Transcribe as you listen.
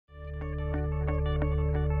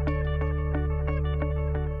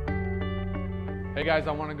Hey guys,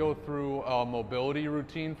 I want to go through a mobility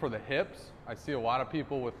routine for the hips. I see a lot of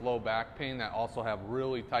people with low back pain that also have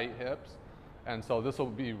really tight hips. And so this will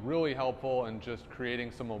be really helpful in just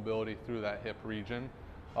creating some mobility through that hip region.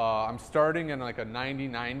 I'm starting in like a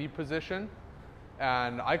 90-90 position.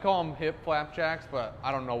 And I call them hip flapjacks, but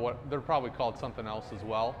I don't know what, they're probably called something else as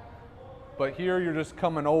well. But here you're just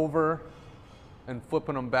coming over and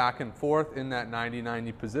flipping them back and forth in that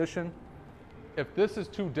 90-90 position. If this is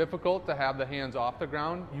too difficult to have the hands off the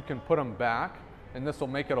ground, you can put them back, and this will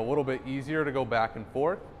make it a little bit easier to go back and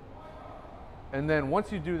forth. And then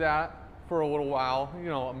once you do that for a little while, you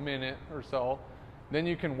know, a minute or so, then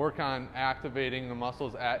you can work on activating the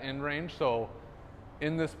muscles at end range. So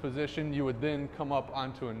in this position, you would then come up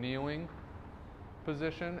onto a kneeling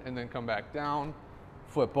position and then come back down,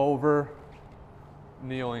 flip over,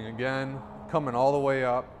 kneeling again, coming all the way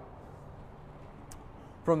up.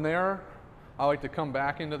 From there, I like to come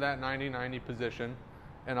back into that 90-90 position,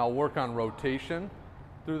 and I'll work on rotation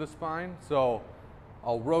through the spine. So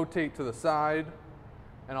I'll rotate to the side,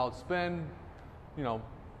 and I'll spend,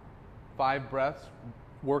 5 breaths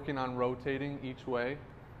working on rotating each way.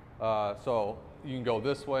 So you can go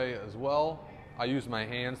this way as well. I use my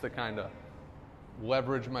hands to kind of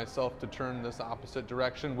leverage myself to turn this opposite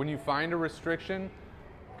direction. When you find a restriction,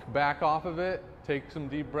 back off of it, take some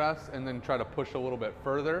deep breaths, and then try to push a little bit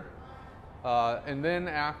further. And then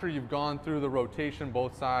after you've gone through the rotation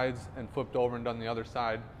both sides and flipped over and done the other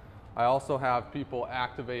side, I also have people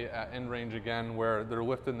activate at end range again, where they're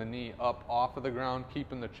lifting the knee up off of the ground,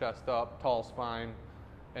 keeping the chest up, tall spine,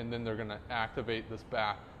 and then they're going to activate this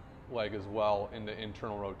back leg as well into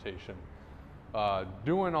internal rotation.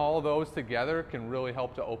 Doing all of those together can really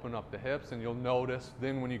help to open up the hips, and you'll notice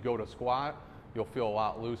then when you go to squat, you'll feel a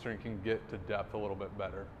lot looser and can get to depth a little bit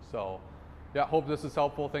better. So yeah, hope this is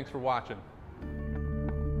helpful. Thanks for watching.